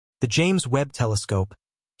The James Webb Telescope,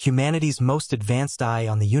 humanity's most advanced eye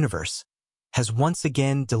on the universe, has once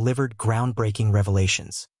again delivered groundbreaking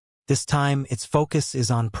revelations. This time, its focus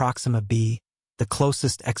is on Proxima b, the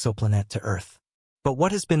closest exoplanet to Earth. But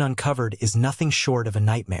what has been uncovered is nothing short of a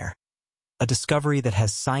nightmare, a discovery that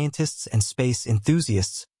has scientists and space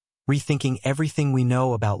enthusiasts rethinking everything we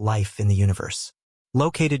know about life in the universe.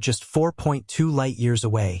 Located just 4.2 light-years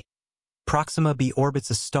away, Proxima b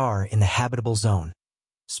orbits a star in the habitable zone,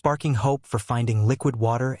 sparking hope for finding liquid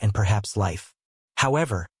water and perhaps life.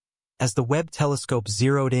 However, as the Webb telescope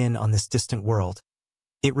zeroed in on this distant world,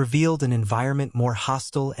 it revealed an environment more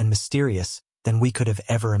hostile and mysterious than we could have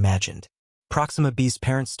ever imagined. Proxima b's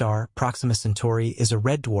parent star, Proxima Centauri, is a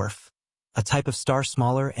red dwarf, a type of star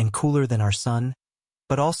smaller and cooler than our Sun,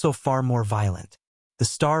 but also far more violent. The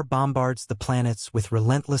star bombards the planets with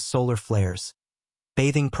relentless solar flares,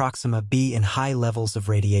 bathing Proxima b in high levels of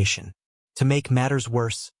radiation. To make matters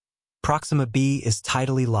worse, Proxima b is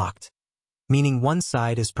tidally locked, meaning one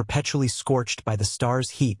side is perpetually scorched by the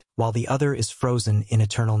star's heat while the other is frozen in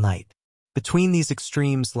eternal night. Between these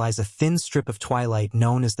extremes lies a thin strip of twilight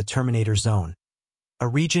known as the Terminator Zone, a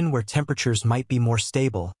region where temperatures might be more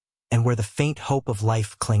stable and where the faint hope of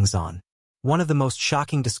life clings on. One of the most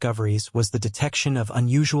shocking discoveries was the detection of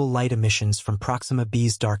unusual light emissions from Proxima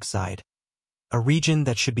b's dark side, a region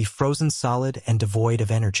that should be frozen solid and devoid of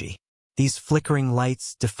energy. These flickering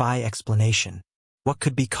lights defy explanation. What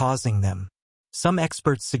could be causing them? Some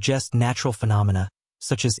experts suggest natural phenomena,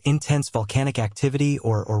 such as intense volcanic activity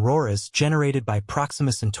or auroras generated by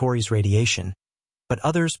Proxima Centauri's radiation, but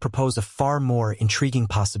others propose a far more intriguing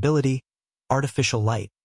possibility: artificial light.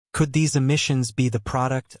 Could these emissions be the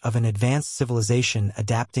product of an advanced civilization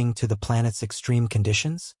adapting to the planet's extreme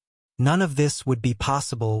conditions? None of this would be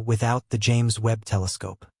possible without the James Webb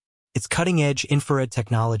Telescope. Its cutting-edge infrared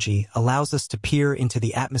technology allows us to peer into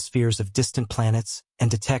the atmospheres of distant planets and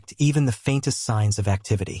detect even the faintest signs of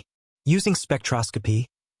activity. Using spectroscopy,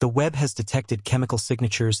 the Webb has detected chemical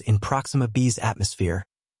signatures in Proxima b's atmosphere,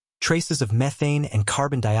 traces of methane and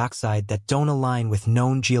carbon dioxide that don't align with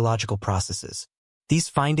known geological processes. These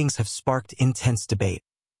findings have sparked intense debate.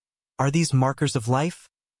 Are these markers of life,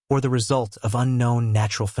 or the result of unknown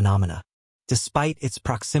natural phenomena? Despite its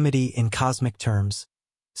proximity in cosmic terms,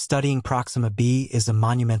 studying Proxima b is a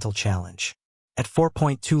monumental challenge. At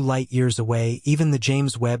 4.2 light-years away, even the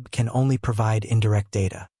James Webb can only provide indirect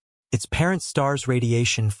data. Its parent star's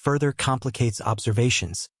radiation further complicates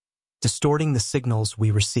observations, distorting the signals we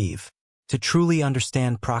receive. To truly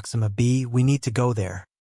understand Proxima b, we need to go there.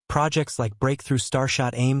 Projects like Breakthrough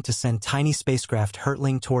Starshot aim to send tiny spacecraft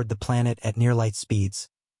hurtling toward the planet at near-light speeds,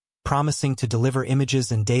 promising to deliver images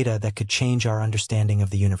and data that could change our understanding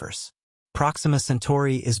of the universe. Proxima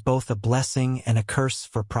Centauri is both a blessing and a curse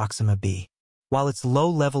for Proxima b. While its low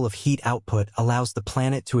level of heat output allows the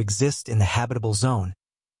planet to exist in the habitable zone,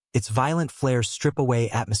 its violent flares strip away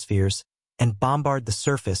atmospheres and bombard the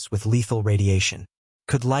surface with lethal radiation.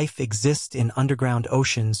 Could life exist in underground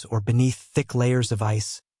oceans or beneath thick layers of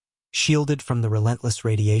ice, shielded from the relentless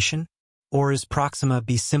radiation? Or is Proxima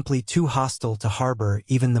b simply too hostile to harbor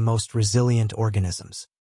even the most resilient organisms?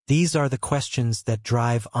 These are the questions that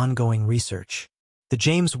drive ongoing research. The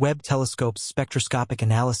James Webb Telescope's spectroscopic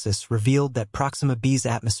analysis revealed that Proxima b's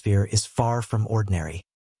atmosphere is far from ordinary.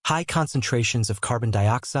 High concentrations of carbon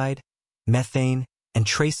dioxide, methane, and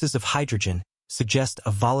traces of hydrogen suggest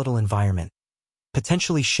a volatile environment,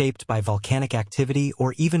 potentially shaped by volcanic activity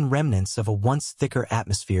or even remnants of a once thicker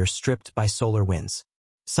atmosphere stripped by solar winds.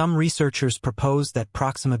 Some researchers propose that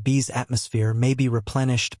Proxima b's atmosphere may be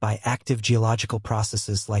replenished by active geological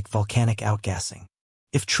processes like volcanic outgassing.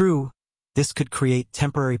 If true, this could create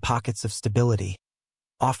temporary pockets of stability,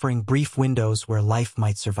 offering brief windows where life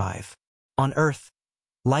might survive. On Earth,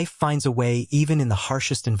 life finds a way even in the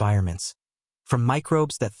harshest environments, from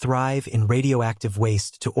microbes that thrive in radioactive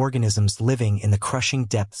waste to organisms living in the crushing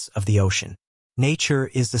depths of the ocean. Nature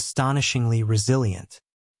is astonishingly resilient.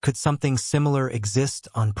 Could something similar exist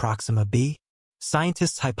on Proxima b?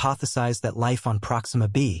 Scientists hypothesize that life on Proxima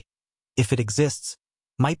b, if it exists,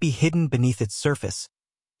 might be hidden beneath its surface,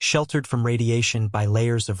 sheltered from radiation by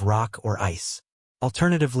layers of rock or ice.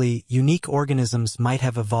 Alternatively, unique organisms might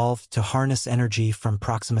have evolved to harness energy from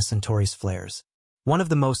Proxima Centauri's flares. One of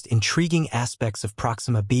the most intriguing aspects of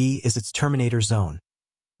Proxima b is its Terminator Zone,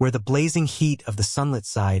 where the blazing heat of the sunlit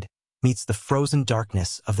side meets the frozen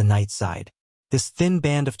darkness of the night side. This thin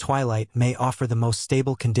band of twilight may offer the most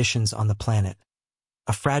stable conditions on the planet,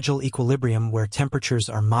 a fragile equilibrium where temperatures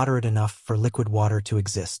are moderate enough for liquid water to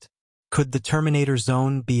exist. Could the Terminator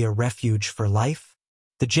Zone be a refuge for life?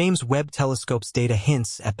 The James Webb Telescope's data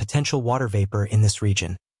hints at potential water vapor in this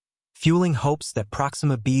region, fueling hopes that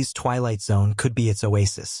Proxima B's twilight zone could be its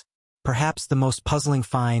oasis. Perhaps the most puzzling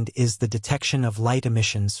find is the detection of light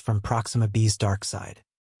emissions from Proxima B's dark side.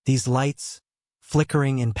 These lights,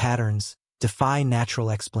 flickering in patterns, defy natural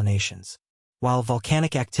explanations. While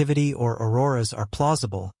volcanic activity or auroras are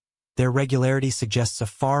plausible, their regularity suggests a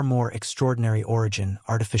far more extraordinary origin: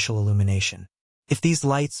 artificial illumination. If these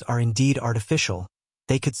lights are indeed artificial,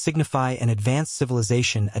 they could signify an advanced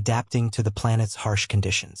civilization adapting to the planet's harsh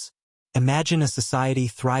conditions. Imagine a society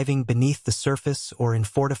thriving beneath the surface or in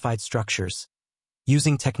fortified structures,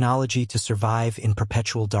 using technology to survive in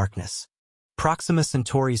perpetual darkness. Proxima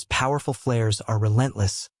Centauri's powerful flares are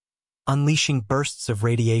relentless, unleashing bursts of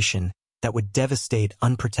radiation that would devastate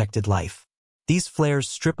unprotected life. These flares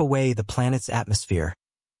strip away the planet's atmosphere,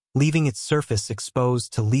 leaving its surface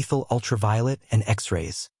exposed to lethal ultraviolet and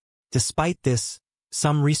X-rays. Despite this,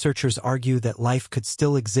 some researchers argue that life could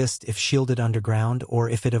still exist if shielded underground or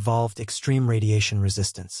if it evolved extreme radiation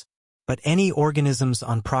resistance. But any organisms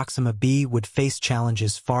on Proxima b would face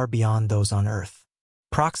challenges far beyond those on Earth.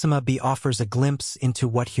 Proxima b offers a glimpse into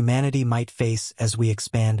what humanity might face as we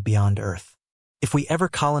expand beyond Earth. If we ever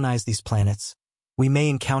colonize these planets, we may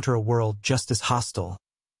encounter a world just as hostile,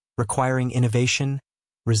 requiring innovation,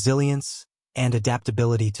 resilience, and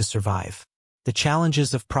adaptability to survive. The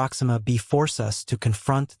challenges of Proxima b force us to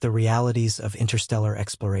confront the realities of interstellar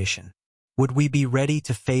exploration. Would we be ready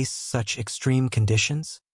to face such extreme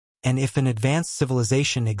conditions? And if an advanced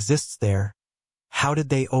civilization exists there, how did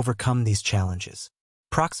they overcome these challenges?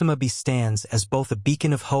 Proxima b stands as both a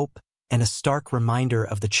beacon of hope and a stark reminder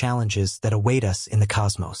of the challenges that await us in the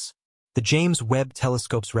cosmos. The James Webb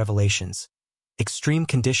Telescope's revelations, extreme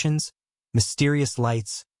conditions, mysterious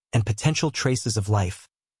lights, and potential traces of life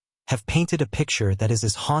have painted a picture that is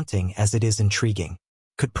as haunting as it is intriguing.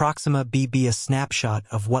 Could Proxima b be a snapshot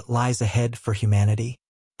of what lies ahead for humanity?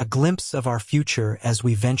 A glimpse of our future as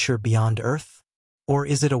we venture beyond Earth? Or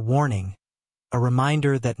is it a warning, a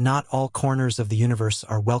reminder that not all corners of the universe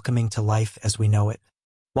are welcoming to life as we know it?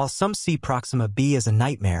 While some see Proxima b as a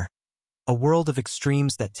nightmare, a world of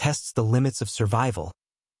extremes that tests the limits of survival,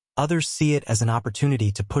 others see it as an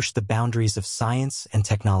opportunity to push the boundaries of science and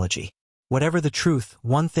technology. Whatever the truth,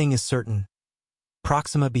 one thing is certain: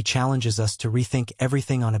 Proxima b challenges us to rethink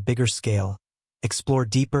everything on a bigger scale, explore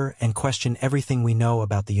deeper, and question everything we know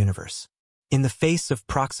about the universe. In the face of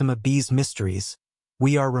Proxima b's mysteries,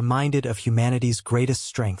 we are reminded of humanity's greatest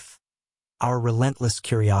strength: our relentless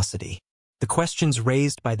curiosity. The questions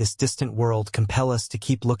raised by this distant world compel us to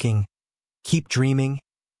keep looking, keep dreaming,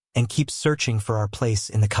 and keep searching for our place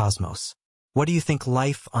in the cosmos. What do you think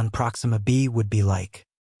life on Proxima b would be like?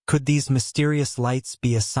 Could these mysterious lights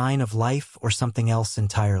be a sign of life or something else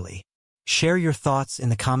entirely? Share your thoughts in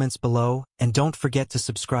the comments below, and don't forget to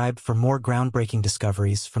subscribe for more groundbreaking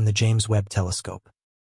discoveries from the James Webb Telescope.